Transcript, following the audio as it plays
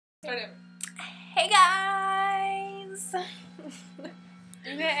Hey guys!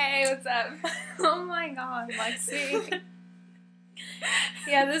 Hey, what's up? Oh my god, Lexi.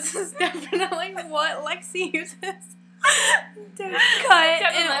 Yeah, this is definitely what Lexi uses to cut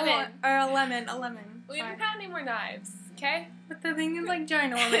a lemon. We didn't have any more knives, okay? But the thing is like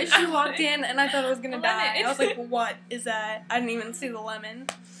ginormous. She walked in and I thought I was gonna die. I was like, what is that? I didn't even see the lemon.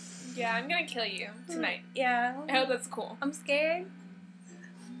 Yeah, I'm gonna kill you tonight. Yeah. I hope that's cool. I'm scared.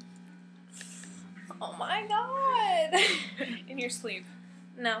 Oh my god. In your sleep.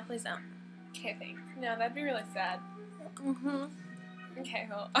 No, please don't. Okay, thanks. No, that'd be really sad. Mm-hmm. Okay,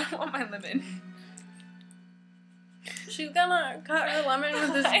 well, I want my lemon. She's gonna cut her lemon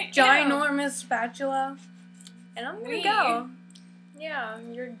with this I ginormous spatula. And I'm gonna We. go. Yeah,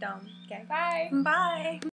 you're dumb. Okay. Bye. Bye.